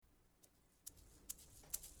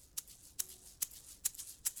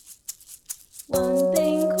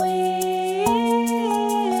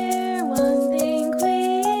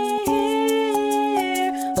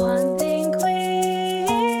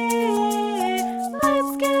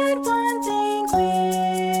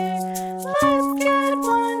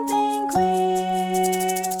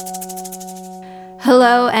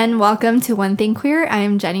and welcome to One Thing Queer. I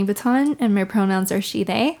am Jenny Baton, and my pronouns are she,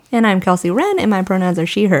 they. And I'm Kelsey Wren, and my pronouns are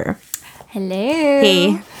she, her. Hello.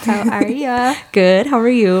 Hey. How are ya? Good. How are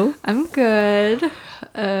you? I'm good.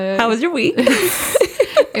 How was your week?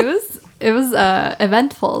 It was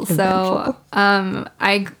eventful. So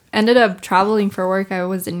I ended up traveling for work. I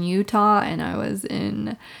was in Utah and I was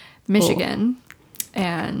in Michigan. Cool.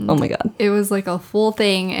 And oh my god, it was like a full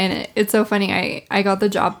thing. And it's so funny. I got the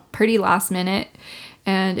job pretty last minute,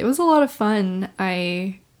 and it was a lot of fun.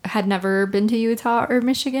 I had never been to Utah or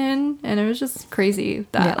Michigan, and it was just crazy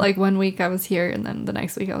that like 1 week I was here and then the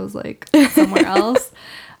next week I was like somewhere else.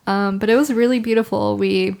 But it was really beautiful.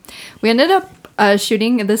 We ended up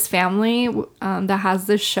shooting this family that has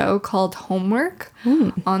this show called Homework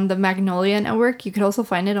on the Magnolia Network. You could also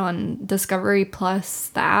find it on Discovery Plus,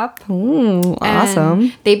 the app. Ooh, awesome.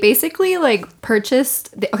 And they basically like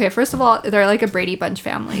purchased... Okay, first of all, they're like a Brady Bunch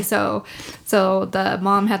family. So the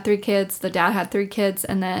mom had 3 kids, the dad had 3 kids,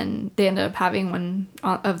 and then they ended up having one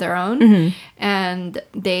of their own. Mm-hmm. And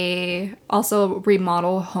they also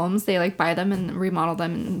remodel homes. They like buy them and remodel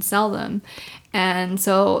them and sell them. And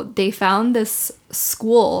so they found this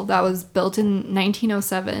school that was built in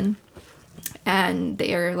 1907, and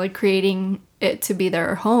they are like creating it to be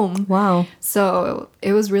their home. Wow. So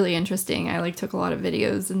it was really interesting. I like took a lot of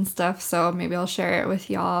videos and stuff, so maybe I'll share it with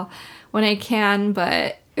y'all when I can,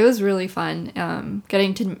 but it was really fun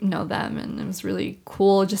getting to know them, and it was really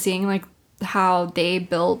cool just seeing like how they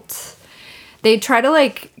try to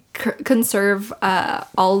like conserve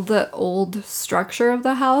all the old structure of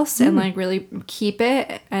the house and like really keep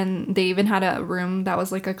it. And they even had a room that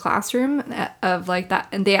was like a classroom of like that,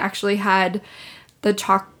 and they actually had the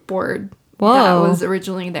chalkboard that was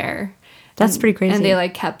originally there. That's pretty crazy. And they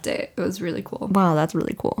like kept it. It was really cool. Wow, that's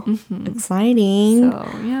really cool. Mm-hmm. Exciting. So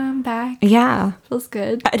yeah, I'm back. Yeah. Feels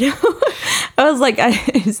good. I know.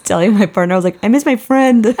 I was telling my partner, I was like, I miss my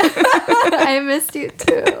friend. I missed you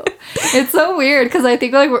too. It's so weird because I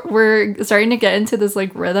think like we're starting to get into this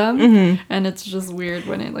like rhythm, and it's just weird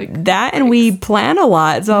when it like that breaks. And we plan a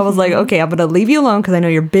lot. So I was like, okay, I'm gonna leave you alone because I know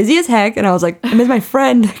you're busy as heck. And I was like, I miss my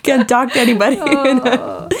friend. I can't talk to anybody.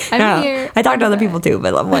 I'm here. I talk to other people too,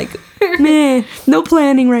 but I'm like, meh, no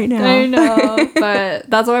planning right now. I know, but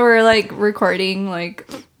that's why we're like recording like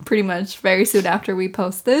pretty much very soon after we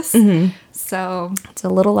post this. So it's a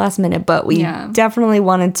little last minute, but we definitely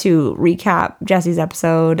wanted to recap Jesse's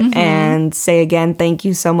episode and say again, thank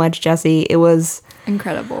you so much, Jesse. It was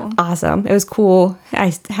incredible. Awesome. It was cool.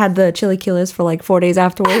 I had the chilaquiles for like 4 days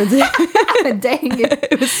afterwards. Dang it.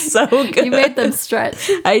 It was so good. You made them stretch.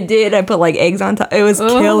 I did. I put like eggs on top. It was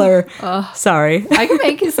killer. Sorry. I can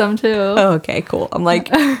make you some too. Oh, okay, cool. I'm like,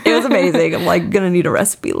 it was amazing. I'm like gonna need a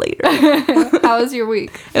recipe later. How was your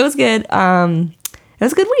week? It was good. It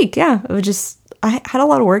was a good week. Yeah. It was just, I had a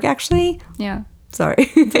lot of work actually. Yeah.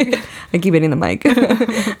 Sorry. I keep hitting the mic.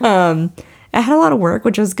 I had a lot of work,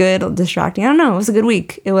 which was good, distracting. I don't know. It was a good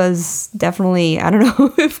week. It was definitely, I don't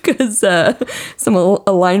know if because some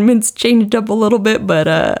alignments changed up a little bit, but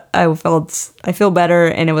I feel better,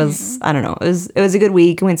 and it was, I don't know. It was a good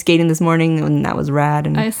week. I went skating this morning, and that was rad.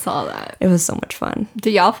 And I saw that. It was so much fun. Do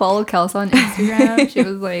y'all follow Kels on Instagram? She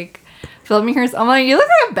was like filming her. I'm like, you look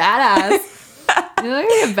like a badass. You look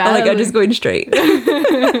like a badass. I'm just going straight.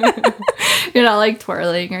 You're not like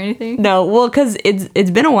twirling or anything? No, well, because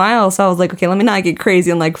it's been a while, so I was like, okay, let me not get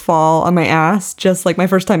crazy and like fall on my ass just like my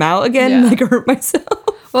first time out again and like hurt myself.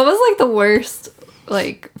 What was like the worst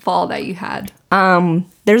like fall that you had?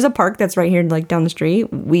 There's a park that's right here like down the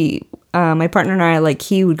street. My partner and I, like,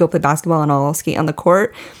 he would go play basketball and I'll skate on the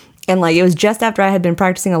court. And, like, it was just after I had been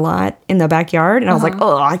practicing a lot in the backyard. And I was like,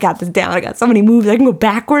 oh, I got this down. I got so many moves. I can go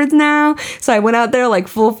backwards now. So I went out there, like,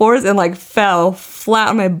 full force and, like, fell flat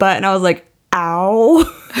on my butt. And I was like, ow.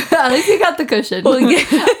 At least you got the cushion. Well, yeah,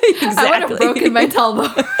 exactly. I would have broken my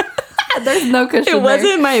tailbone. There's no cushion. It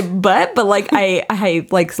wasn't my butt, but like I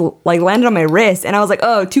landed on my wrist, and I was like,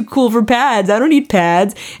 oh, too cool for pads. I don't need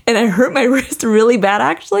pads, and I hurt my wrist really bad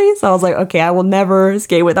actually. So I was like, okay, I will never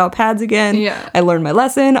skate without pads again. Yeah, I learned my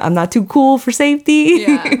lesson. I'm not too cool for safety.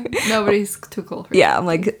 Yeah, nobody's too cool for yeah, I'm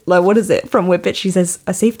like, what is it from Whip It? She says,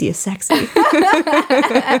 a safety is sexy.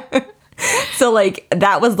 So like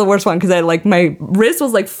that was the worst one because I like my wrist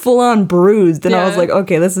was like full on bruised, and I was like,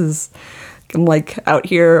 okay, I'm like out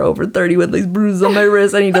here over 30 with these bruises on my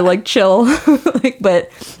wrist. I need to like chill.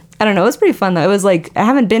 But I don't know. It was pretty fun though. It was like we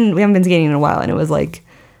haven't been skating in a while, and it was like,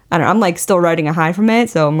 I don't know. I'm like still riding a high from it,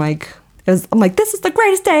 so I'm like I'm like, this is the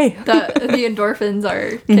greatest day. The endorphins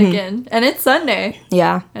are kicking. And it's Sunday.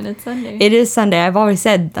 Yeah. And it's Sunday. It is Sunday. I've always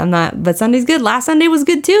said I'm not, but Sunday's good. Last Sunday was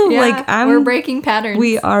good too. Yeah, like we're breaking patterns.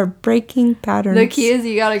 We are breaking patterns. The key is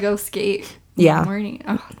you gotta go skate. Yeah. In the morning.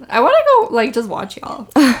 Oh, I want to go like just watch y'all.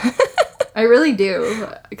 I really do,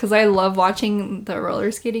 because I love watching the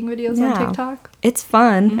roller skating videos on TikTok. It's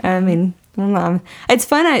fun. I mean, it's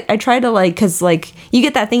fun. I try to like, because like you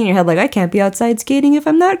get that thing in your head like, I can't be outside skating if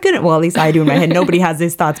I'm not good at, well, at least I do in my head. Nobody has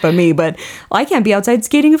these thoughts but me, but I can't be outside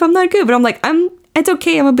skating if I'm not good. But I'm like, it's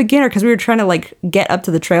okay, I'm a beginner, because we were trying to like get up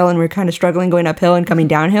to the trail and we were kind of struggling going uphill and coming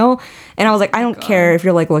downhill, and I was like, I don't care if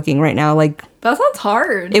you're like looking right now, like that sounds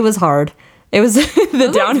hard. it was hard. It was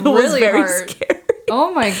the downhill really was very hard. Scary.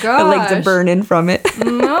 Oh my gosh. My legs are burning from it.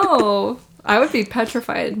 No. I would be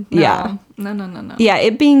petrified. No. Yeah. No. Yeah,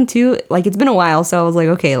 it being too, like, it's been a while, so I was like,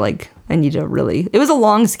 okay, like, I need to really, it was a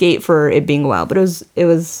long skate for it being a while, but it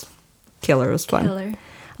was killer. It was fun. Killer.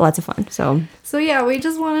 Lots of fun. So yeah, we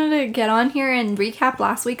just wanted to get on here and recap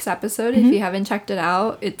last week's episode. If you haven't checked it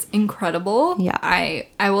out, it's incredible. Yeah.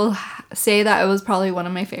 I will say that it was probably one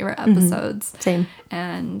of my favorite episodes. Same.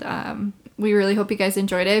 And we really hope you guys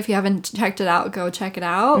enjoyed it. If you haven't checked it out, go check it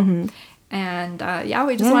out. And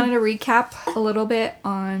we just wanted to recap a little bit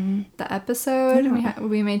on the episode.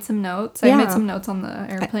 We made some notes. I made some notes on the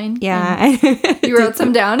airplane. You wrote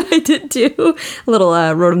some down? I did too. A little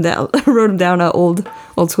wrote them down old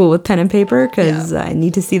school with pen and paper, because I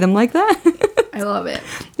need to see them like that. I love it.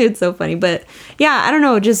 It's so funny. But yeah, I don't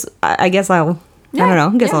know. Just I guess I'll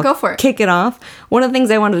go for it. Kick it off. One of the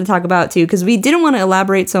things I wanted to talk about too, because we didn't want to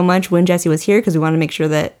elaborate so much when Jesse was here, because we wanted to make sure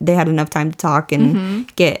that they had enough time to talk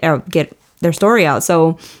and get their story out.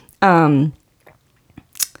 So one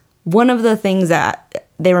of the things that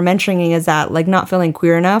they were mentioning is that, like, not feeling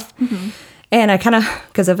queer enough. And I kind of,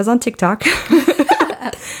 because it was on TikTok,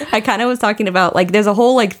 I kind of was talking about, like, there's a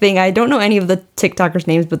whole, like, thing. I don't know any of the TikTokers'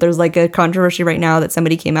 names, but there's, like, a controversy right now that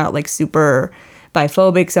somebody came out, like, super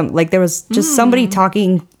biphobic. There was just somebody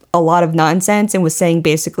talking a lot of nonsense and was saying,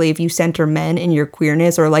 basically, if you center men in your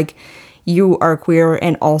queerness, or, like, you are queer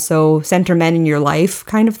and also center men in your life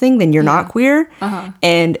kind of thing, then you're not queer.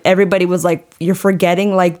 And everybody was like, you're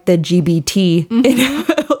forgetting, like, the LGBTQ.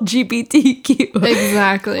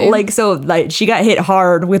 Exactly. Like, so, like, she got hit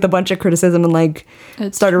hard with a bunch of criticism and, like,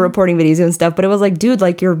 started reporting videos and stuff. But it was like, dude,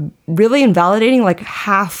 like, you're really invalidating, like,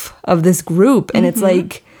 half of this group. And it's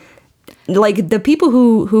like the people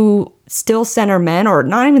who still center men, or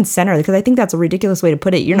not even center, because I think that's a ridiculous way to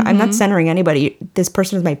put it. I'm not centering anybody. This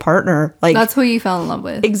person is my partner. Like, that's who you fell in love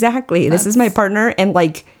with. Exactly. This is my partner. And,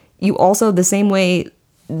 like, you also, the same way,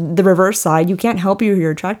 the reverse side, you can't help who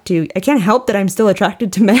you're attracted to. I can't help that I'm still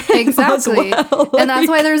attracted to men. Exactly. Well. And that's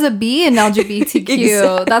why there's a B in LGBTQ.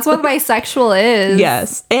 Exactly. That's what bisexual is.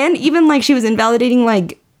 Yes. And even, like, she was invalidating,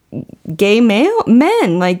 like, gay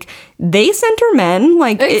men, like, they center men,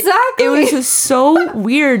 like, exactly. It was just so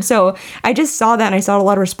weird. So I just saw that, and I saw a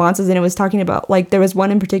lot of responses, and it was talking about, like, there was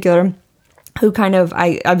one in particular who kind of,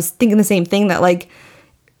 I was thinking the same thing, that, like,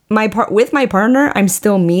 with my partner, I'm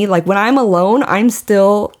still me. Like, when I'm alone, I'm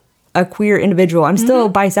still a queer individual. I'm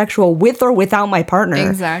still bisexual with or without my partner.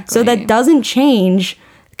 Exactly. So that doesn't change,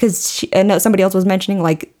 because I know somebody else was mentioning,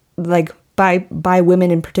 like bi women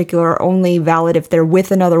in particular are only valid if they're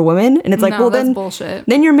with another woman, and it's like, well, then bullshit.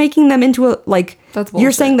 Then you're making them into a, like, that's bullshit.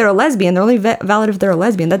 You're saying they're a lesbian. They're only valid if they're a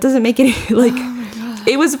lesbian. That doesn't make any, like,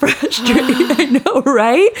 it was frustrating. I know,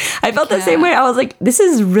 right? I felt the same way. I was like, this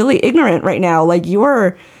is really ignorant right now. Like, it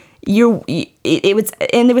was,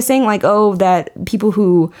 and they were saying, like, oh, that people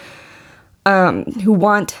who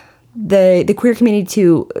want the queer community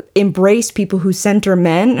to embrace people who center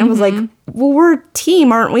men, and I was like, well, we're a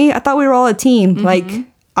team, aren't we? I thought we were all a team. Like,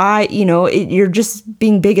 you're just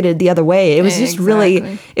being bigoted the other way. It was just really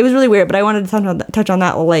weird. But I wanted to touch on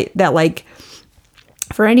that, like,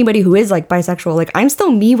 for anybody who is, like, bisexual, like, I'm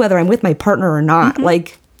still me whether I'm with my partner or not.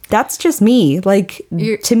 Like, that's just me. Like,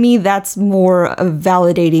 to me, that's more a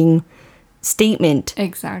validating statement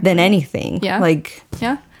than anything. Yeah. Like,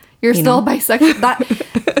 yeah. You're still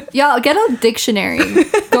bisexual. Y'all, get a dictionary.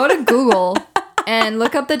 Go to Google and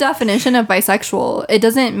look up the definition of bisexual. It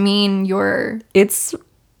doesn't mean it's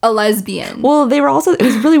a lesbian. Well, they were also, it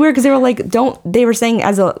was really weird, because they were like, they were saying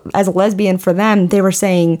as a lesbian, for them, they were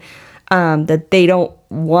saying that they don't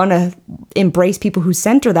want to embrace people who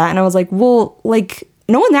center that. And I was like, well, like,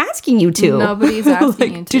 no one's asking you to. Nobody's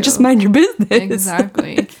asking you to. To just mind your business.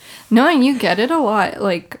 Exactly. No, and you get it a lot.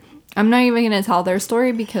 Like, I'm not even going to tell their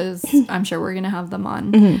story, because I'm sure we're going to have them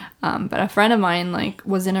on. But a friend of mine, like,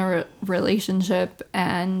 was in a relationship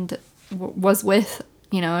and was with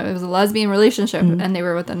you know, it was a lesbian relationship and they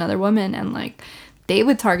were with another woman, and like they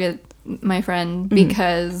would target my friend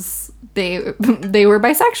because they were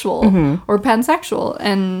bisexual or pansexual,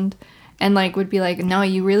 and like would be like, no,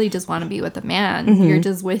 you really just want to be with a man. You're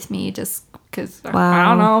just with me just because I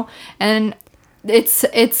don't know. And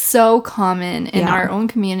it's so common in our own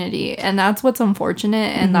community, and that's what's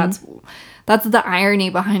unfortunate, and that's the irony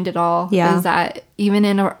behind it all. Is that even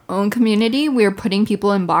in our own community, we're putting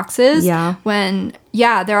people in boxes when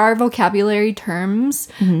there are vocabulary terms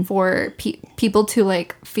for people to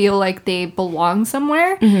like feel like they belong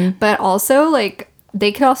somewhere, but also like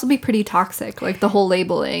they could also be pretty toxic, like the whole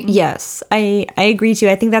labeling. Yes, I agree too.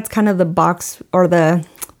 I think that's kind of the box or the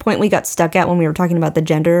point we got stuck at when we were talking about the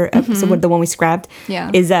gender episode, the one we scrapped,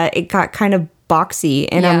 is that it got kind of boxy,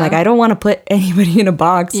 and I'm like, I don't want to put anybody in a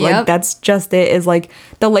box. Like, that's just it. Is like,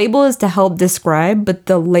 the label is to help describe, but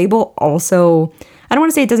the label also, I don't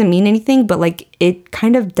want to say it doesn't mean anything, but like it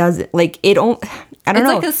kind of does. Like, I don't know. It's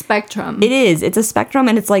like a spectrum. It is. It's a spectrum,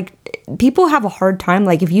 and it's like people have a hard time.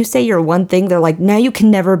 Like, if you say you're one thing, they're like, now you can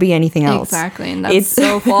never be anything else. Exactly, and that's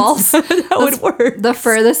so false. That's how it works. The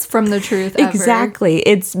furthest from the truth ever. Exactly.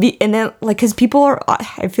 And then like, because people are,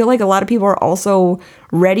 I feel like a lot of people are also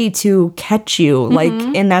ready to catch you, like,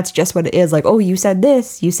 and that's just what it is. Like, oh, you said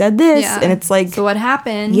this, and it's like, so what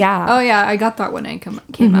happened? Oh yeah, I got that when I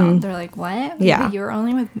came out. They're like, what? Yeah, you were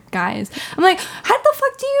only with guys. I'm like, how the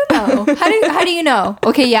fuck do you know? How do you know?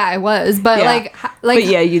 Okay, yeah, I was, but like but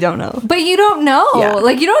yeah, you don't know. But you don't know.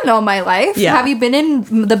 Like, you don't know my life. Yeah. Have you been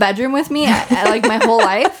in the bedroom with me at like my whole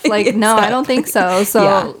life? Like, exactly. No, I don't think so.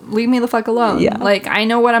 So leave me the fuck alone. Yeah. Like, I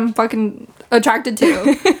know what I'm fucking attracted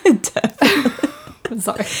to. Definitely.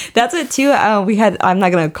 Sorry. That's it too. We had, I'm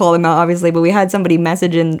not gonna call them out obviously, but we had somebody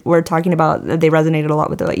message and we're talking about they resonated a lot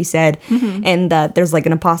with what you said, and that there's like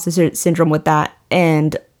an imposter syndrome with that.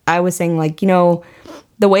 And I was saying, like, you know,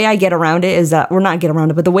 the way I get around it is that, or not get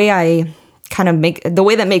around it, but the way I kind of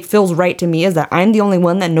make feels right to me is that I'm the only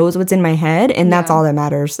one that knows what's in my head, and that's all that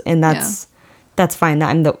matters. And that's fine.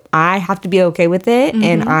 That I have to be okay with it,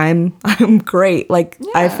 and I'm great. Like,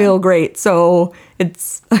 I feel great. So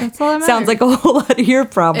that's all that matters. Sounds like a whole lot of your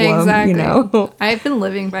problem. Exactly. You know? I've been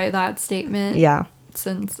living by that statement. Yeah.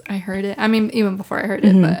 Since I heard it. I mean, even before I heard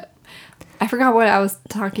it, but I forgot what I was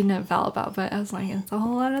talking to Val about, but I was like, it's a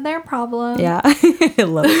whole lot of their problem. Yeah. I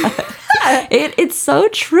love that. It's so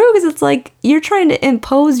true, because it's like you're trying to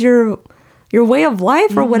impose your way of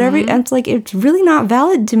life or whatever, and it's like, it's really not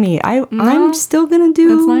valid to me. I'm still gonna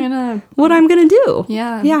do what I'm gonna do.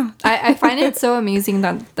 Yeah. I find it so amazing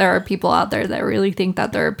that there are people out there that really think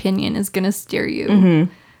that their opinion is gonna steer you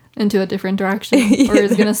into a different direction, or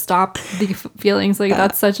is gonna stop the feelings. Like,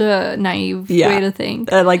 that's such a naive way to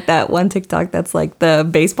think. Like that one TikTok that's like the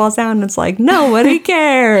baseball sound, and it's like, nobody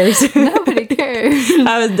cares. Nobody cares.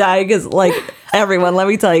 I was dying because, like, everyone, let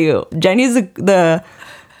me tell you, Jenny's the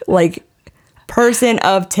like person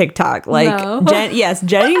of TikTok. Like, no.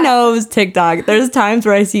 Jenny knows TikTok. There's times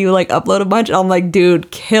where I see you like upload a bunch, and I'm like,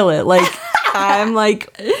 dude, kill it. Like, I'm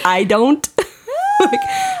like, I don't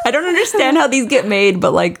understand how these get made,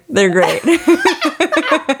 but like, they're great.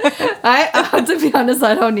 I to be honest,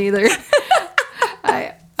 I don't either.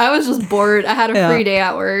 I was just bored. I had a free day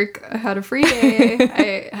at work. I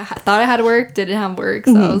thought I had work, didn't have work,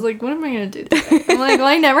 so I was like, what am I gonna do today? I'm like, well,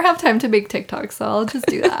 I never have time to make TikTok, so I'll just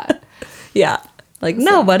do that. Yeah. Like,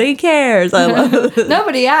 nobody cares. I love it.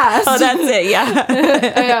 Nobody asked. Oh, that's it.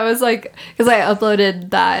 Yeah. I was like, because I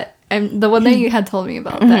uploaded that, and the one that you had told me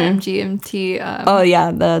about, the MGMT. Oh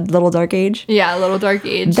yeah, the Little Dark Age. Yeah, Little Dark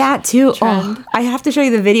Age. That too. Oh, I have to show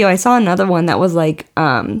you the video. I saw another one that was like,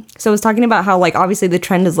 so it was talking about how, like, obviously the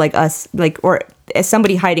trend is like us, like, or as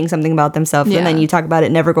somebody hiding something about themselves, and then you talk about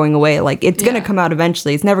it never going away. Like, it's gonna come out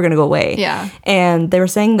eventually. It's never gonna go away. Yeah. And they were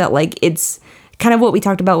saying that, like, it's kind of what we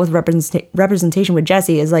talked about with representation with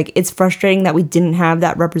Jessie, is like, it's frustrating that we didn't have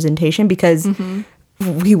that representation, because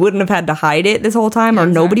we wouldn't have had to hide it this whole time, or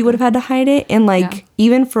nobody would have had to hide it. And like,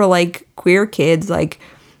 even for like queer kids, like,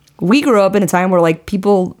 we grew up in a time where like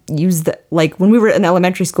people used like, when we were in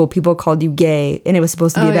elementary school, people called you gay, and it was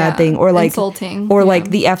supposed to be a bad thing, or like insulting, or like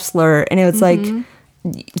the F slur, and it was like,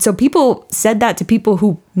 so people said that to people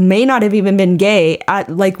who may not have even been gay at,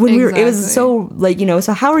 like, when we were, it was so, like, you know,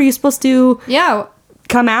 so how are you supposed to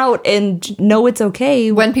come out and know it's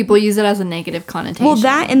okay when people use it as a negative connotation? Well,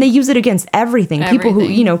 that, and they use it against everything. People who,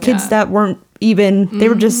 you know, kids that weren't even, they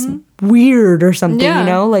were just weird or something, you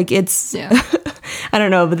know, like, it's I don't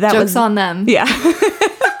know, but that jokes on them.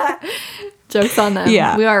 Jokes on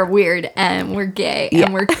them. We are weird, and we're gay,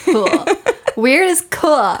 and we're cool. Weird is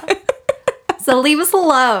cool. So leave us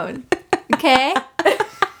alone, okay?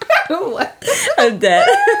 What? I'm dead.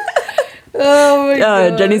 Oh my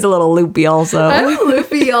god. Jenny's a little loopy also. I'm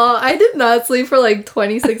loopy, y'all. I did not sleep for like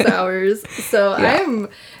 26 hours. So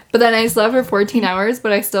but then I slept for 14 hours,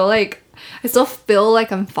 but I still feel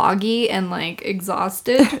like I'm foggy and like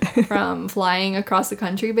exhausted from flying across the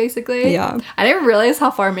country basically. Yeah. I didn't realize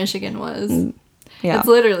how far Michigan was. Yeah. It's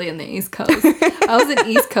literally in the East Coast. I was in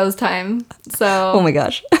East Coast time. So Oh my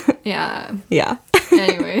gosh. yeah. Yeah.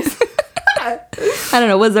 Anyways. I don't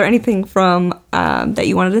know. Was there anything from that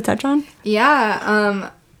you wanted to touch on? Yeah.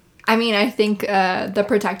 I mean, I think the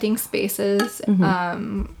protecting spaces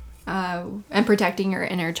and protecting your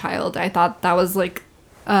inner child, I thought that was like,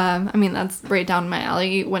 I mean, that's right down my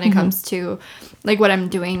alley when it comes to like what I'm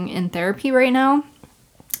doing in therapy right now,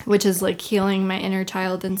 which is like healing my inner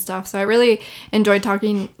child and stuff. So I really enjoyed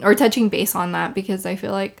talking or touching base on that because I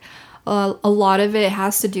feel like a lot of it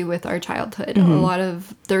has to do with our childhood. A lot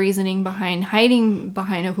of the reasoning behind hiding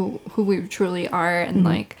behind who we truly are and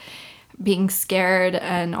like being scared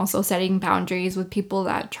and also setting boundaries with people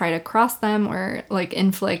that try to cross them or like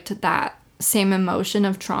inflict that same emotion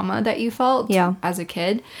of trauma that you felt as a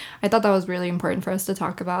kid. I thought that was really important for us to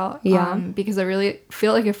talk about because I really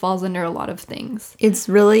feel like it falls under a lot of things. It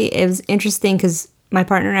was interesting because my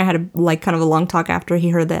partner and I had a kind of a long talk after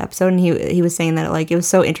he heard the episode, and he was saying that like it was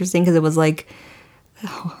so interesting because it was like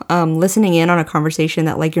listening in on a conversation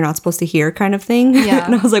that like you're not supposed to hear kind of thing. Yeah.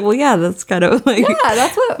 And I was like, well, yeah, that's kind of like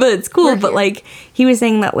that's what. But it's cool. But like he was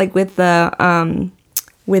saying that like with the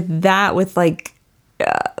with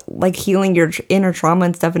like healing your inner trauma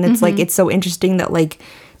and stuff, and it's like it's so interesting that like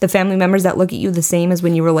the family members that look at you the same as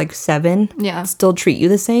when you were like 7 still treat you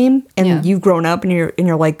the same, and you've grown up and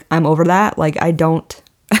you're like, I'm over that, like I don't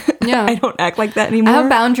I don't act like that anymore. I have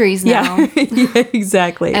boundaries now. Yeah,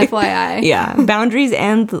 exactly. FYI. Yeah, boundaries,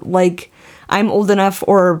 and like I'm old enough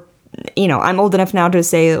now to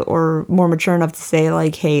say, or more mature enough to say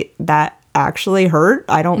like, hey, that actually hurt.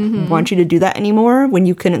 I don't want you to do that anymore, when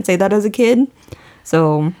you couldn't say that as a kid.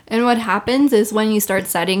 So, and what happens is when you start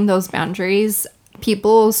setting those boundaries,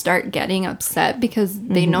 people start getting upset because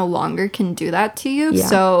they no longer can do that to you. Yeah.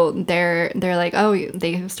 So they're like, oh,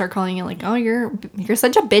 they start calling you like, oh, you're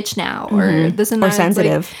such a bitch now, or this and that. Or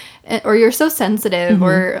sensitive. Like, or you're so sensitive,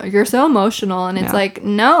 or you're so emotional, and it's like,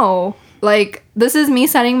 no. Like, this is me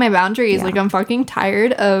setting my boundaries. Yeah. Like, I'm fucking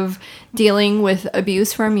tired of dealing with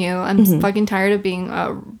abuse from you. I'm fucking tired of being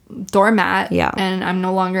a doormat. Yeah. And I'm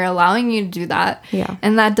no longer allowing you to do that. Yeah.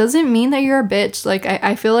 And that doesn't mean that you're a bitch. Like,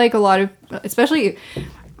 I feel like a lot of, especially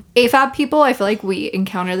AFAB people, I feel like we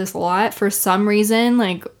encounter this a lot. For some reason,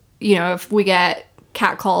 like, you know, if we get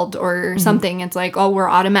catcalled or something, it's like, oh, we're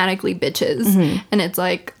automatically bitches. And it's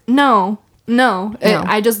like, no.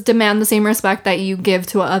 I just demand the same respect that you give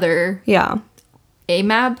to other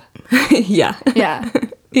AMAB.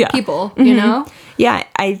 People, you know? Yeah,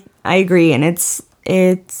 I agree, and it's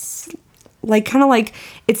like kind of like,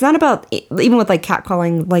 it's not about, even with like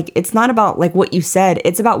catcalling, like it's not about like what you said,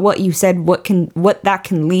 it's about what you said, what that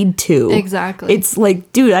can lead to. Exactly. It's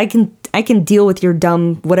like, dude, I can deal with your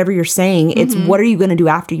dumb whatever you're saying. It's what are you going to do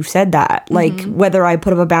after you said that? Like, whether I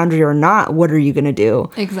put up a boundary or not, what are you going to do?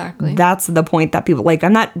 Exactly. That's the point that people, like,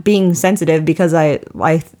 I'm not being sensitive because I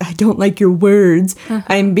don't like your words.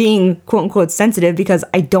 I'm being quote unquote sensitive because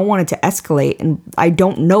I don't want it to escalate, and I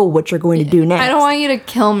don't know what you're going to do next. I don't want you to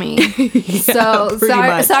kill me. So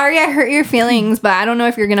sorry I hurt your feelings, but I don't know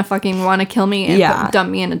if you're going to fucking want to kill me and dump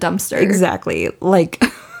me in a dumpster. Exactly. Like,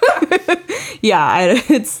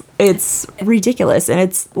 it's ridiculous. And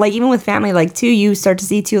it's like, even with family, like too, you start to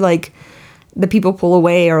see too, like the people pull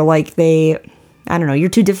away, or like I don't know, you're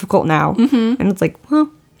too difficult now. And it's like,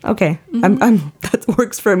 well, okay, I'm that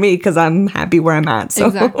works for me because I'm happy where I'm at. So.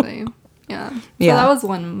 Exactly. Yeah. So that was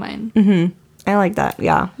one of mine. I like that.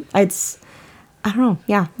 Yeah. I don't know.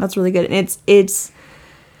 Yeah, that's really good. And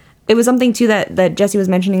it was something too that Jessie was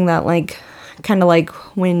mentioning, that like kind of like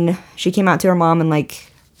when she came out to her mom and like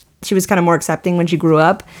she was kind of more accepting when she grew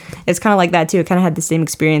up. It's kind of like that too. It kind of had the same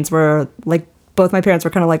experience where like both my parents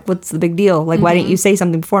were kind of like, what's the big deal? Like, why didn't you say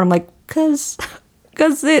something before? I'm like, cause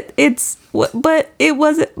it's but it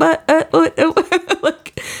wasn't, but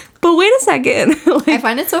like, but wait a second. Like, I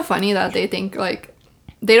find it so funny that they think like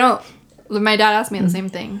they don't. My dad asked me the same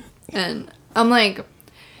thing, and I'm like,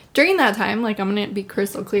 during that time, like, I'm gonna be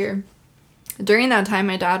crystal clear. During that time,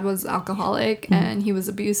 my dad was alcoholic and he was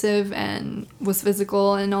abusive and was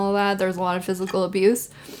physical and all that. There's a lot of physical abuse.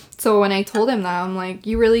 So when I told him that, I'm like,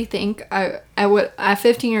 you really think I would, at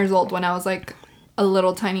 15 years old, when I was like a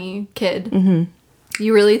little tiny kid,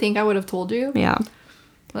 you really think I would have told you? Yeah.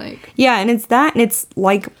 Like. Yeah, and it's that, and it's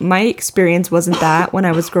like my experience wasn't that when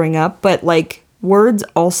I was growing up, but like words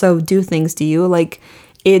also do things to you. Like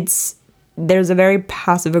there's a very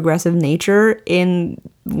passive aggressive nature in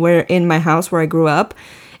my house where I grew up.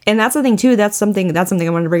 And that's the thing too. That's something I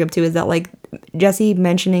wanted to bring up too, is that like Jesse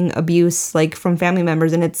mentioning abuse like from family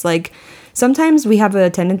members, and it's like sometimes we have a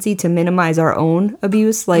tendency to minimize our own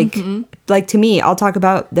abuse. Like like to me, I'll talk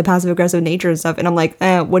about the passive aggressive nature and stuff, and I'm like,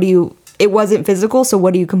 it wasn't physical, so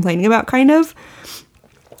what are you complaining about? Kind of.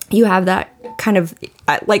 You have that kind of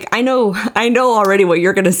like I know already what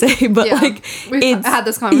you're gonna say, but like we've had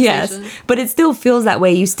this conversation. Yes, but it still feels that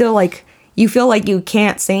way. You still like you feel like you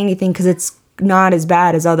can't say anything because it's not as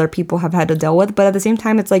bad as other people have had to deal with. But at the same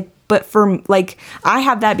time, it's like, but for like I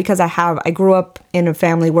have that because I grew up in a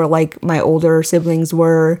family where like my older siblings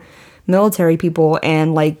were military people,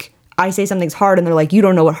 and like I say something's hard and they're like, you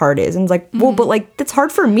don't know what hard is. And it's like, well, but like, that's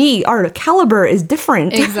hard for me. Our caliber is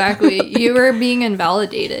different. Exactly. You were being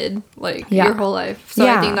invalidated like your whole life. So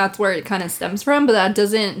I think that's where it kind of stems from, but that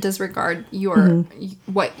doesn't disregard your,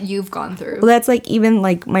 what you've gone through. Well, that's like, even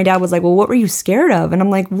like my dad was like, well, what were you scared of? And I'm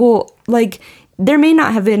like, well, like there may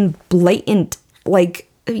not have been blatant, like,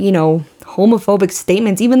 you know, homophobic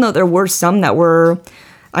statements, even though there were some that were,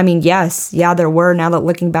 I mean, yes, yeah, there were. Now that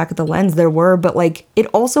looking back at the lens, there were, but like it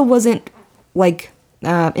also wasn't like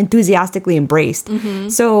enthusiastically embraced.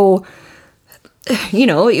 So, you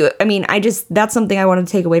know, I mean, that's something I want to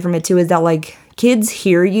take away from it too, is that like kids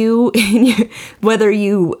hear you whether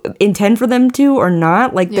you intend for them to or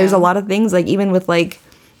not. Like there's a lot of things, like even with like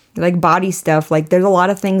body stuff, like there's a lot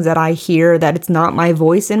of things that I hear that it's not my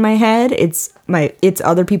voice in my head. It's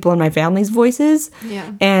other people in my family's voices.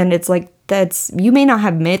 Yeah. And it's like, you may not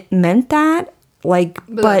have meant that, like,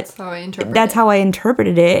 but that's how I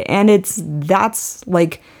interpreted it. And that's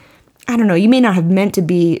like, I don't know, you may not have meant to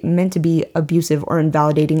be abusive or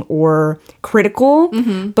invalidating or critical,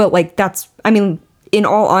 but like that's, I mean, in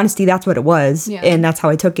all honesty, that's what it was. Yeah. And that's how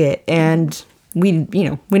I took it. And we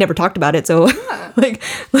never talked about it. So like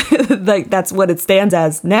that's what it stands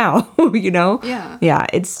as now, you know? Yeah. Yeah.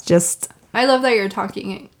 It's just, I love that you're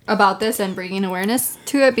talking about this and bringing awareness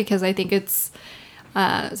to it, because I think it's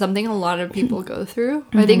something a lot of people go through.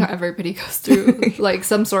 I think everybody goes through like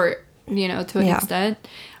some sort, you know, to an extent.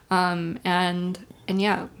 And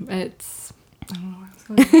yeah, it's, I don't know what I was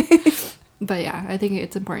going to say. But yeah, I think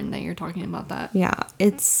it's important that you're talking about that. Yeah,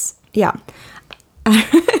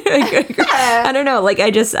 I don't know, like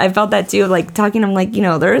I felt that too, like talking, I'm like, you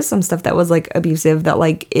know, there is some stuff that was like abusive that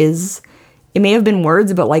like it may have been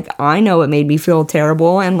words, but like I know it made me feel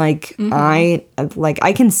terrible, and like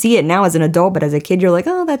I can see it now as an adult, but as a kid you're like,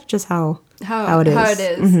 oh, that's just how it is. How it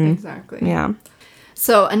is. Exactly. Yeah.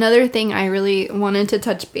 So another thing I really wanted to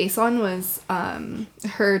touch base on was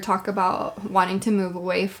her talk about wanting to move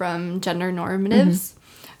away from gender normatives,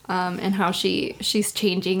 and how she's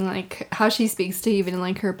changing like how she speaks to even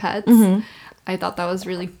like her pets. I thought that was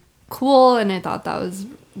really cool, and I thought that was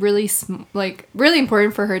really really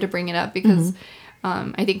important for her to bring it up, because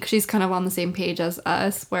I think she's kind of on the same page as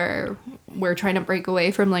us, where we're trying to break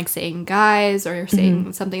away from like saying guys or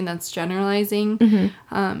saying something that's generalizing.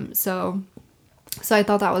 So I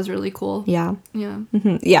thought that was really cool. Yeah. Yeah.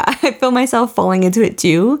 Yeah. I feel myself falling into it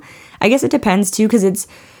too. I guess it depends too, because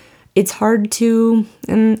it's hard to,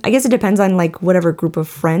 and I guess it depends on like whatever group of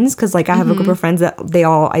friends, because like I have a group of friends that they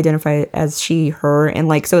all identify as she, her, and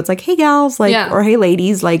like, so it's like, hey gals, like, or hey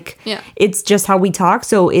ladies, like, it's just how we talk.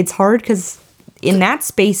 So it's hard because in that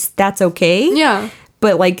space that's okay. Yeah.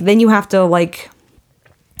 But like then you have to like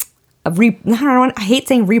I hate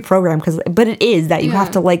saying reprogram, but it is that you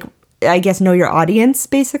have to like, I guess, know your audience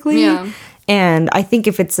basically. Yeah. And I think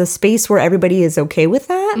if it's a space where everybody is okay with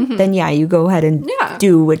that, then you go ahead and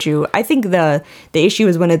do what you, I think the issue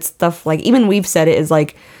is when it's stuff like, even we've said it, is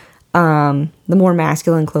like the more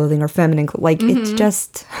masculine clothing or feminine, like it's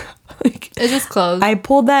just like, it's just clothes. I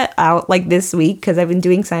pulled that out like this week because I've been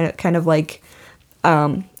doing kind of like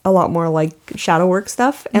a lot more like shadow work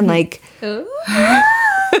stuff, and like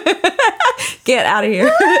get out of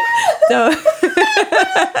here.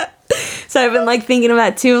 So I've been like thinking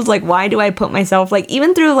about too, is like, why do I put myself like,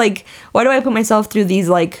 even through like, why do I put myself through these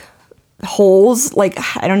like holes? Like,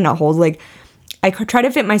 I don't know, holes, like I try to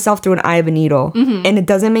fit myself through an eye of a needle, and it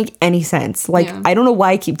doesn't make any sense. Like, I don't know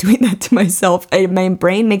why I keep doing that to myself. My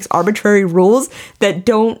brain makes arbitrary rules that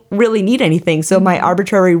don't really need anything. So my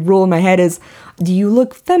arbitrary rule in my head is do you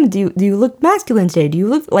look feminine? Do you look masculine today? Do you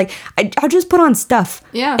look like I'll just put on stuff.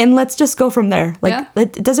 Yeah. And let's just go from there. Like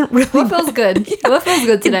it doesn't really What feels good? Yeah. What feels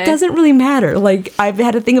good today? It doesn't really matter. Like I've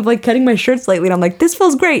had a thing of like cutting my shirts lately and I'm like, this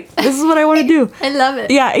feels great. This is what I want to do. I love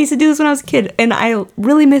it. Yeah, I used to do this when I was a kid and I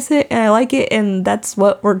really miss it and I like it and that's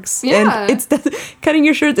what works. Yeah. And cutting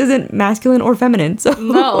your shirts isn't masculine or feminine. So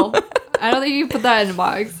No. I don't think you put that in a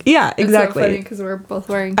box. Yeah, exactly. It's so funny because we're both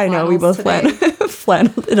wearing I know, we both flannels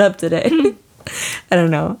flanneled it up today. I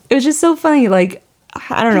don't know. It was just so funny. Like,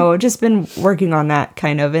 I don't know. I've just been working on that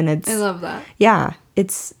kind of, and it's. I love that. Yeah,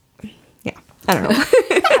 it's. Yeah, I don't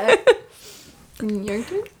know. Your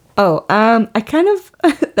turn? Oh, I kind of.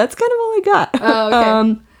 That's kind of all I got.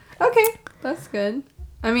 Oh, okay. Okay, that's good.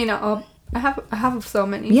 I mean, I have so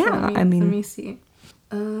many. Yeah, so let me see.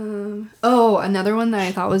 Another one that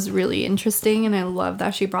I thought was really interesting, and I love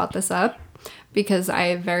that she brought this up because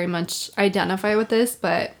I very much identify with this,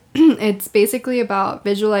 but it's basically about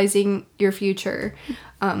visualizing your future.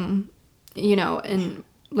 You know, and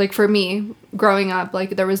like for me, growing up,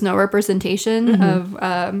 like there was no representation of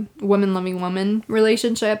woman loving woman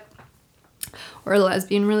relationship or a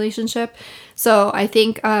lesbian relationship. So I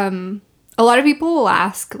think a lot of people will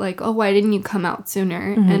ask like, oh, why didn't you come out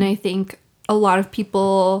sooner? And I think a lot of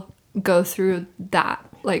people go through that,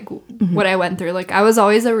 like what I went through. Like I was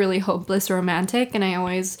always a really hopeless romantic, and I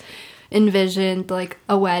always envisioned like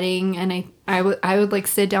a wedding, and I would like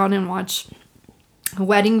sit down and watch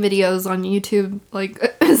wedding videos on YouTube,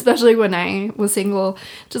 like especially when I was single,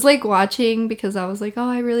 just like watching because I was like, oh,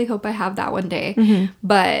 I really hope I have that one day.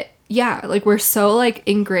 But yeah, like we're so like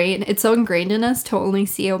ingrained, it's so ingrained in us to only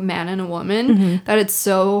see a man and a woman that it's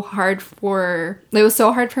so hard it was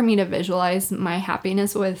so hard for me to visualize my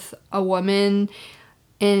happiness with a woman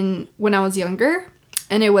when I was younger.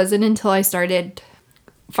 And it wasn't until I started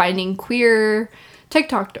finding queer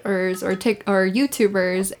TikTokers or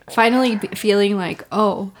YouTubers finally feeling like,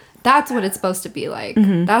 oh, that's what it's supposed to be like.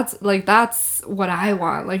 That's what I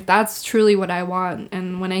want. Like that's truly what I want.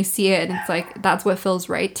 And when I see it, it's like that's what feels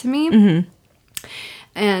right to me.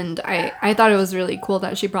 And I thought it was really cool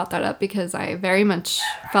that she brought that up because I very much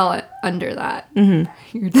fell under that. You're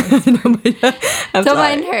don't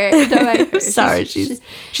mind her. Don't mind her. Sorry, she's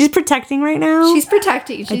protecting right now. She's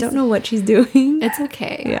protecting. I don't know what she's doing. It's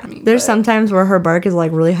okay. Yeah. I mean, there's sometimes where her bark is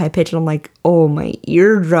like really high pitched and I'm like, oh my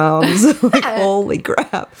eardrums. Like holy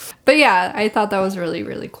crap. But yeah, I thought that was really,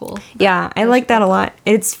 really cool. Yeah, I like that a lot.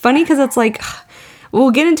 It's funny because it's like,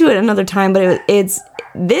 we'll get into it another time, but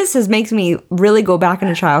this makes me really go back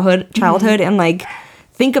into childhood and like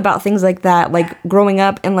think about things like that, like growing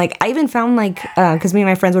up. And like I even found like because me and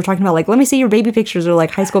my friends were talking about like, let me see your baby pictures or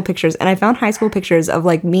like high school pictures, and I found high school pictures of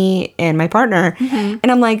like me and my partner,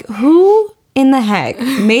 and I'm like, who in the heck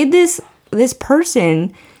made this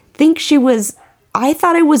person think she was, I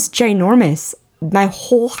thought I was ginormous my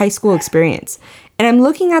whole high school experience. And I'm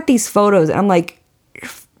looking at these photos and I'm like,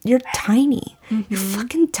 you're tiny. You're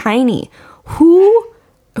fucking tiny. Who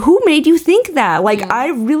made you think that? Like, I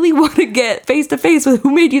really want to get face to face with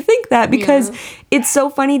who made you think that, because it's so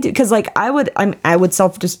funny because like my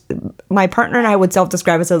partner and I would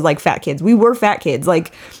self-describe us as like fat kids. We were fat kids.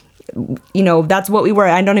 Like, you know, that's what we were.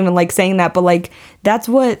 I don't even like saying that, but like, that's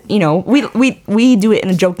what, you know, we do it in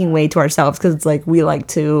a joking way to ourselves. Cause it's like, we like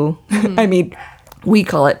to, I mean, we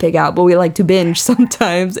call it pig out, but we like to binge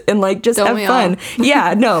sometimes and like just have fun.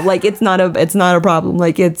 Yeah, no, like it's not a problem.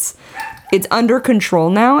 Like it's under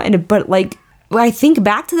control now. But like, when I think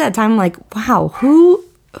back to that time, I'm like, wow, who,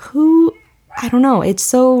 I don't know. It's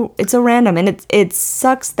so random. And it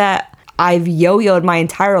sucks that I've yo-yoed my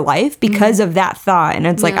entire life because of that thought. And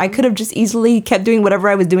it's like, I could have just easily kept doing whatever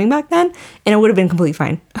I was doing back then and it would have been completely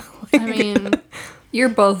fine. I mean, you're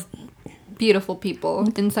both beautiful people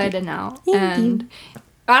inside and out. And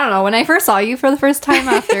I don't know, when I first saw you for the first time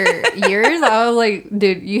after years, I was like,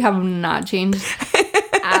 dude, you have not changed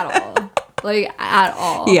at all. Like, at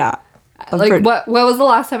all. Yeah. Like, what was the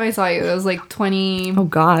last time I saw you? It was like 20... Oh,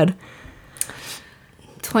 God.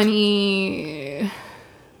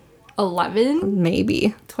 2011?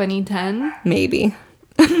 Maybe. 2010? Maybe.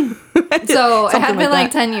 So it had been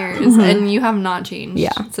like 10 years and you have not changed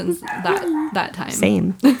since that time.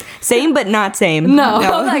 Same but not same. No.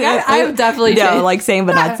 Like I've definitely changed. No, like same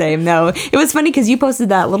but not same. No, it was funny because you posted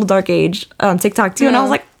that Little Dark Age TikTok too, and I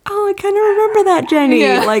was like, oh, I kind of remember that, Jenny.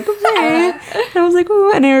 Yeah. Like, okay. And I was like,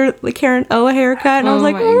 ooh, and her like Karen O haircut, and I was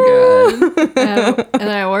like, my ooh. God. And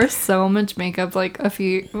I wore so much makeup, like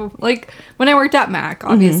when I worked at Mac,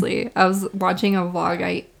 obviously. I was watching a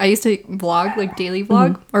vlog. I used to vlog, like daily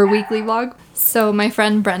vlog or weekly vlog. So my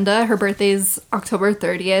friend Brenda, her birthday's October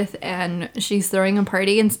 30th, and she's throwing a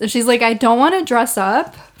party, and she's like, I don't want to dress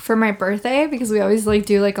up for my birthday because we always like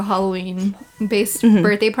do like a Halloween based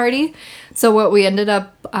birthday party. So what we ended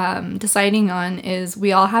up deciding on is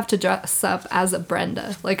we all have to dress up as a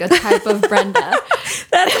Brenda, like a type of Brenda.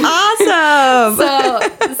 That's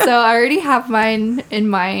awesome. So I already have mine in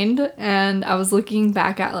mind, and I was looking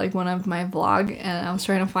back at like one of my vlog, and I was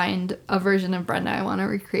trying to find a version of Brenda I want to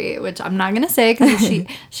recreate, which I'm not gonna say because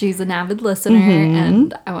she's an avid listener,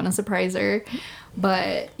 and I want to surprise her.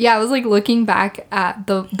 But yeah, I was like looking back at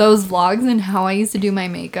those vlogs and how I used to do my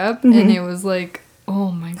makeup, and it was like,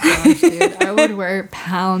 oh my gosh, dude, I would wear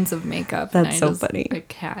pounds of makeup. That's so funny. I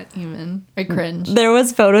can't even. I cringe. There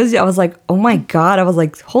was photos. I was like, oh my God. I was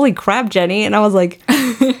like, holy crap, Jenny. And I was like,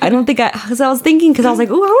 I don't think because I was thinking, because I was like,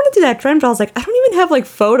 oh, I want to do that trend. But I was like, I don't even have like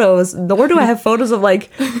photos, nor do I have photos of like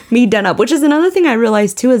me done up, which is another thing I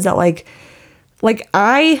realized too, is that like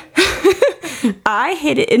I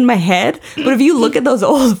hid it in my head, but if you look at those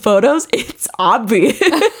old photos, it's obvious.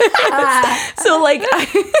 So like,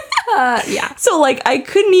 Yeah. So like I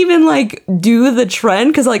couldn't even like do the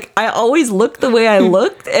trend because like I always looked the way I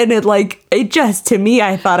looked, and it just, to me,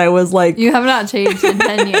 I thought I was like, You have not changed in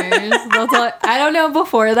 10 years. That's all, I don't know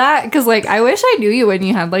before that, because like I wish I knew you when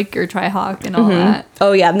you had like your Tri-Hawk and all that.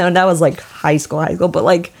 oh yeah, no, that was like high school, but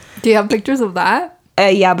like, Do you have pictures of that?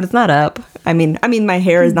 yeah, but it's not up. I mean, my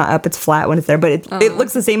hair is not up. It's flat when it's there, but it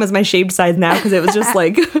looks the same as my shaved side now because it was just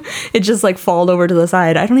like, it just like falled over to the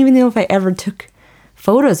side. I don't even know if I ever took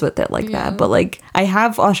photos with it like that, but like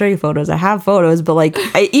I'll show you photos. I have photos, but like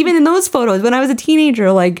even in those photos when I was a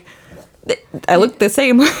teenager, like I looked the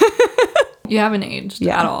same. You haven't aged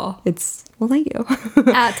at all. It's, well, thank you.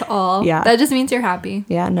 At all. Yeah. That just means you're happy.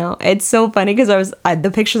 Yeah, no, it's so funny because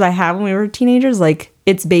the pictures I have when we were teenagers, like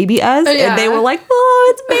it's baby us, Yeah. and they were like,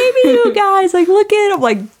 oh, it's baby you guys, like look at it. I'm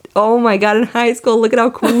like, oh my God, in high school, look at how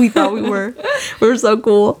cool we thought we were. We were so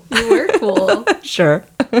cool. You were cool. Sure.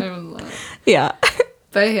 Yeah.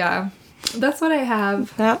 But yeah, that's what I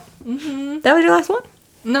have. Yeah. That was your last one?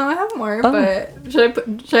 No, I have more, but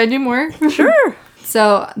should I do more? Sure.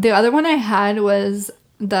 So the other one I had was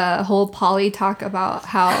the whole poly talk about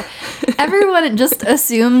how everyone just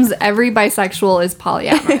assumes every bisexual is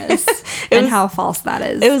polyamorous and how false that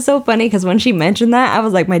is. It was so funny because when she mentioned that, I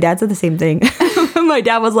was like, my dad said the same thing. My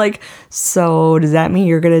dad was like, so does that mean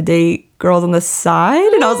you're going to date girls on the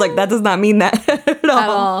side? And I was like, that does not mean that at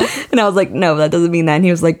all. And I was like, no, that doesn't mean that. And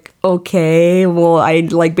he was like, okay, well, I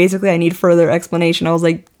need further explanation. I was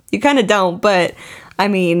like, you kind of don't, but I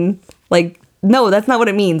mean, like, no, that's not what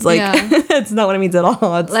it means. Like, it's not what it means at all.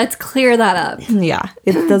 Let's clear that up. Yeah,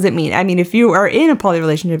 it doesn't mean. I mean, if you are in a poly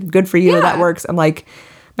relationship, good for you. That works. I'm like,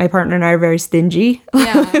 my partner and I are very stingy.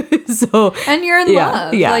 Yeah. So, and you're in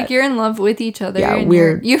love. Yeah. Like, you're in love with each other. Yeah,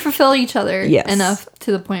 and you fulfill each other Yes. enough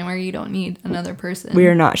to the point where you don't need another person. We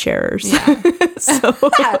are not sharers. Yeah. So,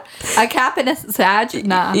 a Cap and a Sag?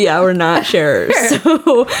 Nah. yeah, we're not sharers.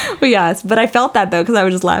 So, but yes, but I felt that though because I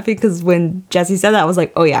was just laughing because when Jesse said that, I was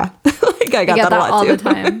like, oh yeah, like I got that a lot all too. the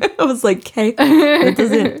time. I was like, okay, that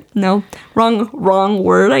doesn't, no, wrong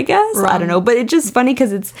word, I guess. I don't know, but it's just funny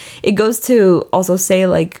because it goes to also say,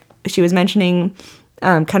 like, she was mentioning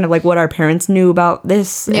kind of like what our parents knew about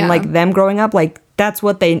this and like them growing up, like that's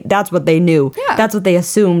what they knew. Yeah. That's what they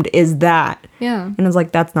assumed is that. Yeah. And I was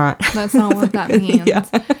like, that's not what that means. Yeah.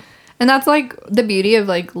 And that's like the beauty of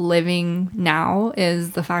like living now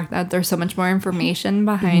is the fact that there's so much more information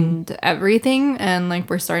behind everything, and like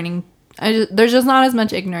we're starting. There's just not as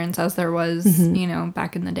much ignorance as there was,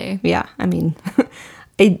 back in the day. Yeah, I mean,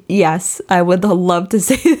 yes, I would love to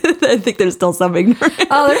say that I think there's still some ignorance.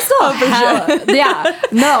 Oh, there's still sure. Yeah,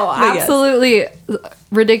 no, absolutely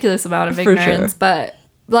ridiculous amount of ignorance. Sure. But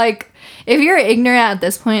like, if you're ignorant at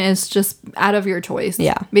this point, it's just out of your choice.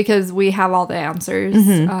 Yeah, because we have all the answers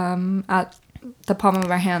at the palm of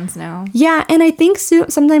our hands now. Yeah, and I think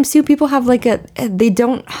sometimes too people have like there's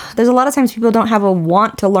a lot of times people don't have a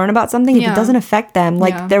want to learn about something if it doesn't affect them.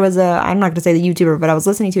 Like there was I'm not going to say the YouTuber, but I was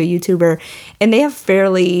listening to a YouTuber and they have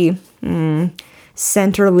fairly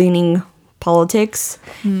center-leaning politics,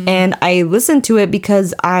 and I listened to it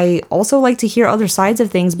because I also like to hear other sides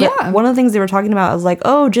of things, but one of the things they were talking about was like,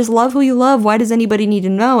 oh, just love who you love, why does anybody need to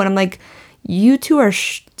know? And I'm like, you two are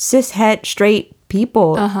cis het straight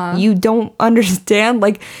people. You don't understand.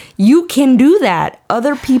 Like, you can do that.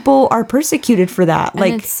 Other people are persecuted for that.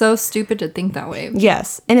 Like, and it's so stupid to think that way.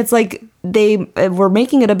 yes. And it's like they were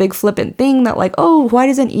making it a big flippant thing that like, oh, why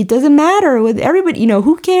doesn't it doesn't matter with everybody, you know,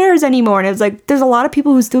 who cares anymore? And it's like there's a lot of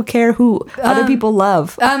people who still care who other people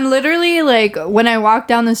love. Literally, like when I walk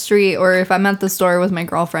down the street or if I'm at the store with my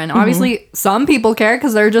girlfriend, obviously some people care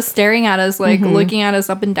because they're just staring at us, like looking at us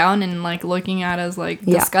up and down and like looking at us like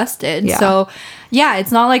disgusted. Yeah. So yeah,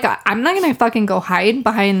 it's not like I'm not gonna fucking go hide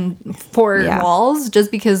behind four walls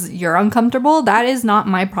just because you're uncomfortable. That is not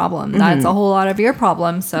my problem. That's a whole lot of your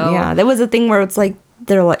problem. So yeah, there was a thing where it's like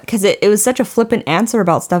they're like, because it was such a flippant answer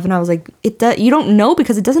about stuff, and I was like, you don't know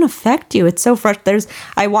because it doesn't affect you. It's so fresh.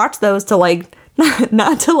 I watch those to like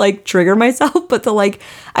not to like trigger myself, but to like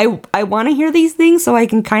I want to hear these things so I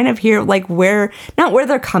can kind of hear like not where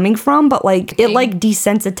they're coming from, but like it like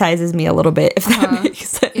desensitizes me a little bit, if that makes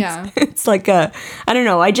sense. Yeah, it's like I don't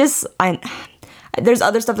know. There's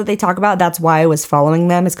other stuff that they talk about. That's why I was following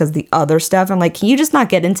them, is because the other stuff I'm like, can you just not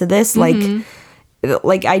get into this?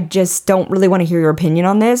 Like I just don't really want to hear your opinion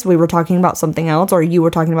on this. We were talking about something else, or you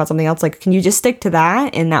were talking about something else. Like, can you just stick to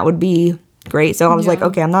that? And that would be great. So I was like,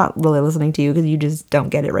 okay, I'm not really listening to you because you just don't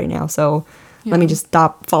get it right now. So let me just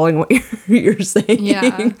stop following what you're saying.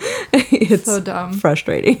 Yeah. It's so dumb.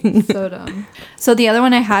 Frustrating. So dumb. So the other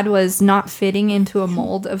one I had was not fitting into a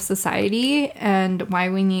mold of society and why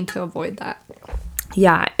we need to avoid that.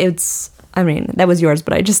 Yeah, I mean, that was yours,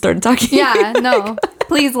 but I just started talking. Yeah, no.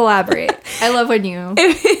 Please elaborate. I love when you...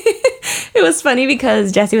 It was funny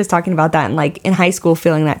because Jesse was talking about that and like in high school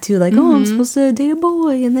feeling that too. Like, oh, I'm supposed to date a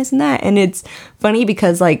boy and this and that. And it's funny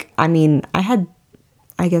because like, I mean, I had,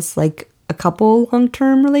 I guess like a couple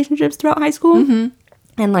long-term relationships throughout high school.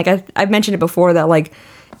 And like, I've mentioned it before that like,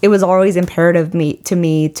 it was always imperative to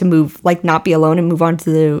me to move, like not be alone and move on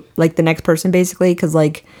to the next person basically. Cause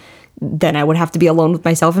like, then I would have to be alone with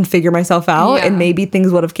myself and figure myself out, and maybe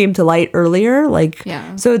things would have came to light earlier. Like,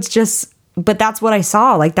 so it's just, but that's what I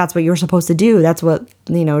saw. Like, that's what you're supposed to do. That's what,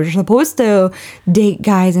 you know, you're supposed to date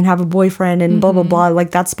guys and have a boyfriend and blah, blah, blah.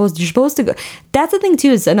 Like, you're supposed to go. That's the thing too,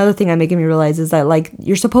 is another thing I'm making me realize is that like,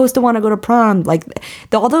 you're supposed to want to go to prom. Like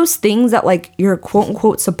all those things that like you're quote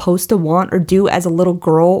unquote supposed to want or do as a little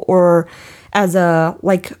girl or as a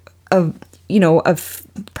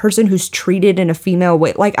person who's treated in a female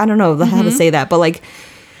way. Like, I don't know how to say that, but like,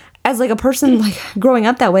 as like a person like growing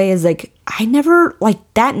up that way is like, I never like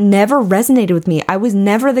that never resonated with me. I was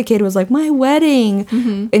never the kid who was like, my wedding.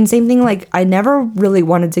 And same thing, like I never really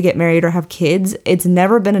wanted to get married or have kids. It's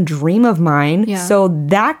never been a dream of mine. So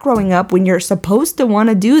that growing up, when you're supposed to want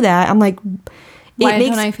to do that, I'm like, why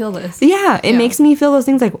don't I feel this? Yeah, it makes me feel those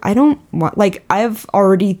things like I don't want, like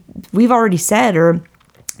we've already said, or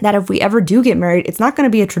that if we ever do get married, it's not going to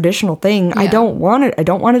be a traditional thing. I don't want it. I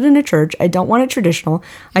don't want it in a church. I don't want it traditional.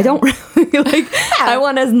 I don't really like, I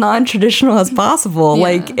want as non-traditional as possible.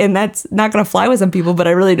 Like, and that's not going to fly with some people, but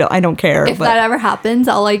I don't care. If that ever happens,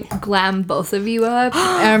 I'll like glam both of you up,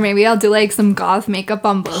 or maybe I'll do like some goth makeup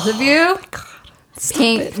on both of you. Oh my God.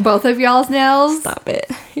 Paint both of y'all's nails. Stop it.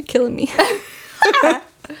 You're killing me. I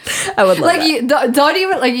would love like that. You don't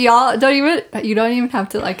even like y'all don't even have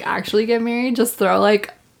to like actually get married. Just throw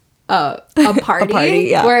like a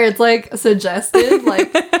party, where it's like suggested,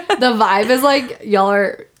 like the vibe is like y'all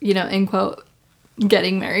are, you know, in quote,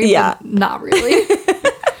 getting married, but not really.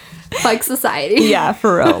 Like society. Yeah,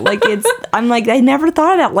 for real. Like I'm like, I never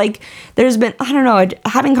thought of that. Like there's been, I don't know,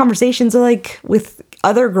 having conversations like with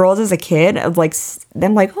other girls as a kid of like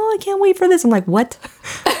them like, oh, I can't wait for this. I'm like, what?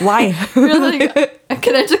 Why? Really?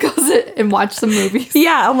 Can I just go sit and watch some movies?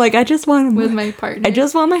 Yeah, I'm like, I just want with my partner. I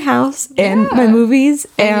just want my house and my movies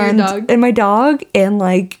and my dog and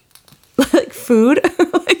like food.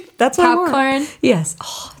 Like that's what popcorn. I want. Yes.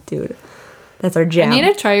 Oh, dude. That's our jam. I need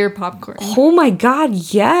to try your popcorn. Oh my God,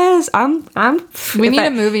 yes. We need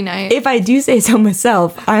a movie night. If I do say so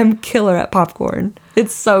myself, I'm killer at popcorn.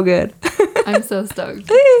 It's so good. I'm so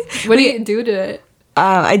stoked. What do you do to it?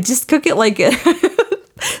 I just cook it like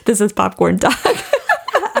this is popcorn talk.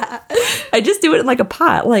 I just do it in like a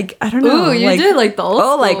pot. Like, I don't know. Ooh, you did like the old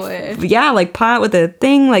school way. Yeah, like pot with a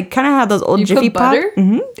thing. Like kind of have those old Jiffy pot.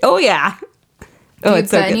 Butter? Oh yeah. Do you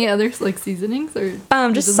put any other like seasonings or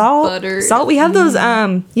just salt, butter? Salt. We have those.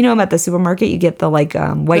 You know, at the supermarket, you get the like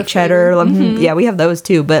white cheddar. Yeah, we have those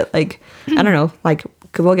too. But like, I don't know. Like,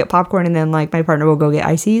 we'll get popcorn, and then like my partner will go get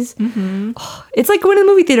ices. It's like going to the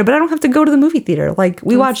movie theater, but I don't have to go to the movie theater. Like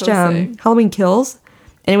we watched Halloween Kills,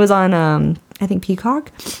 and it was on I think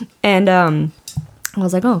Peacock, and I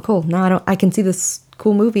was like, oh cool. Now I can see this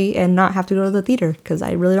cool movie and not have to go to the theater because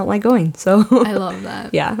I really don't like going. So I love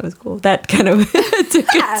that. yeah, it was cool. That kind of took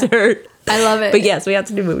a turn. I love it. But yes, we have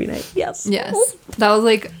to do movie night. Yes. Yes. That was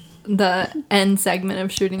like the end segment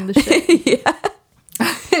of shooting the shit. Yeah.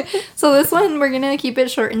 So this one, we're going to keep it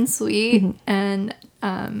short and sweet. And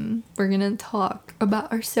we're going to talk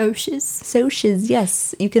about our socials. Socials,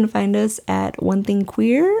 yes. You can find us at One Thing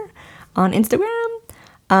Queer on Instagram.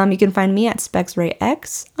 You can find me at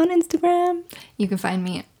SpexRayX on Instagram. You can find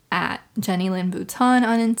me at Jenny Lynn Bouton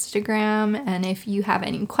on Instagram. And if you have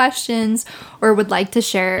any questions or would like to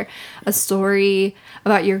share a story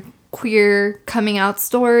about your queer coming out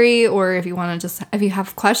story, or if you want to just, if you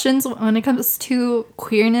have questions when it comes to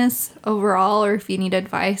queerness overall, or if you need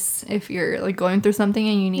advice, if you're like going through something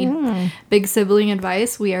and you need big sibling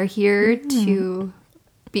advice, we are here to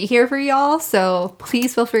be here for y'all. So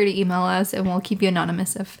please feel free to email us and we'll keep you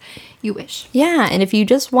anonymous if you wish. Yeah, and if you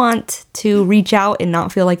just want to reach out and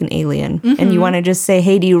not feel like an alien, and you want to just say,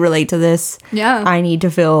 hey, do you relate to this? Yeah. I need to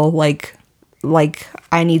feel like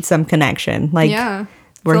I need some connection. Like, Yeah.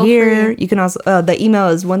 we're Feel here. free. You can also, the email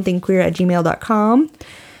is onethingqueer@gmail.com.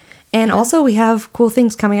 And also we have cool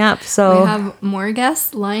things coming up. So We have more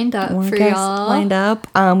guests lined up more for guests y'all. lined up.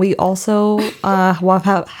 We also will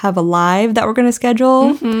have a live that we're going to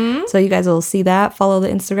schedule. So you guys will see that. Follow the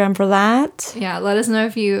Instagram for that. Yeah, let us know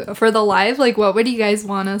if you, for the live, like what would you guys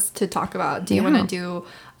want us to talk about? Do you want to do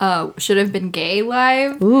Should Have Been Gay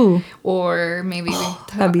live? Ooh. Or maybe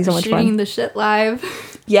That'd be so much shooting fun. the shit live?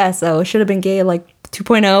 Yeah, so Should Have Been Gay like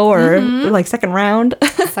 2.0 or like second round.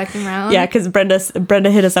 Second round? Yeah, because Brenda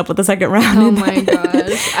hit us up with the second round. Oh my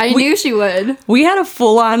gosh. I knew she would. We had a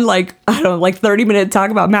full on like, I don't know, like 30-minute talk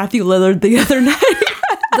about Matthew Lillard the other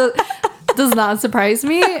night. Does not surprise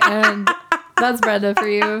me. And that's Brenda for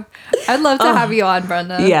you. I'd love to have you on,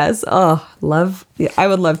 Brenda. Yes. Oh, love. Yeah, I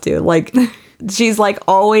would love to. Like, she's like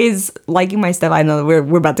always liking my stuff. I know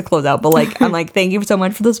we're about to close out, but like, I'm like, thank you so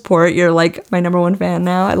much for the support. You're like my number one fan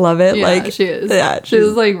now. I love it. Yeah, like, she is. Yeah, She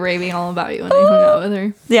was like raving all about you when I hung out with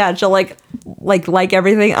her. yeah. She'll like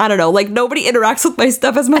everything. I don't know. Like nobody interacts with my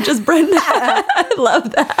stuff as much as Brenda. I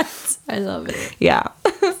love that. I love it. Yeah.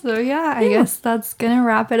 So yeah, I guess that's gonna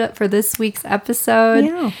wrap it up for this week's episode.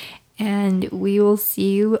 Yeah. And we will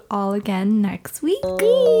see you all again next week.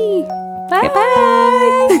 Bye.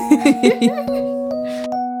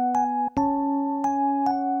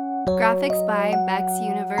 Graphics by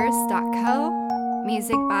BexUniverse.co.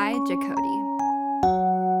 Music by Jacody.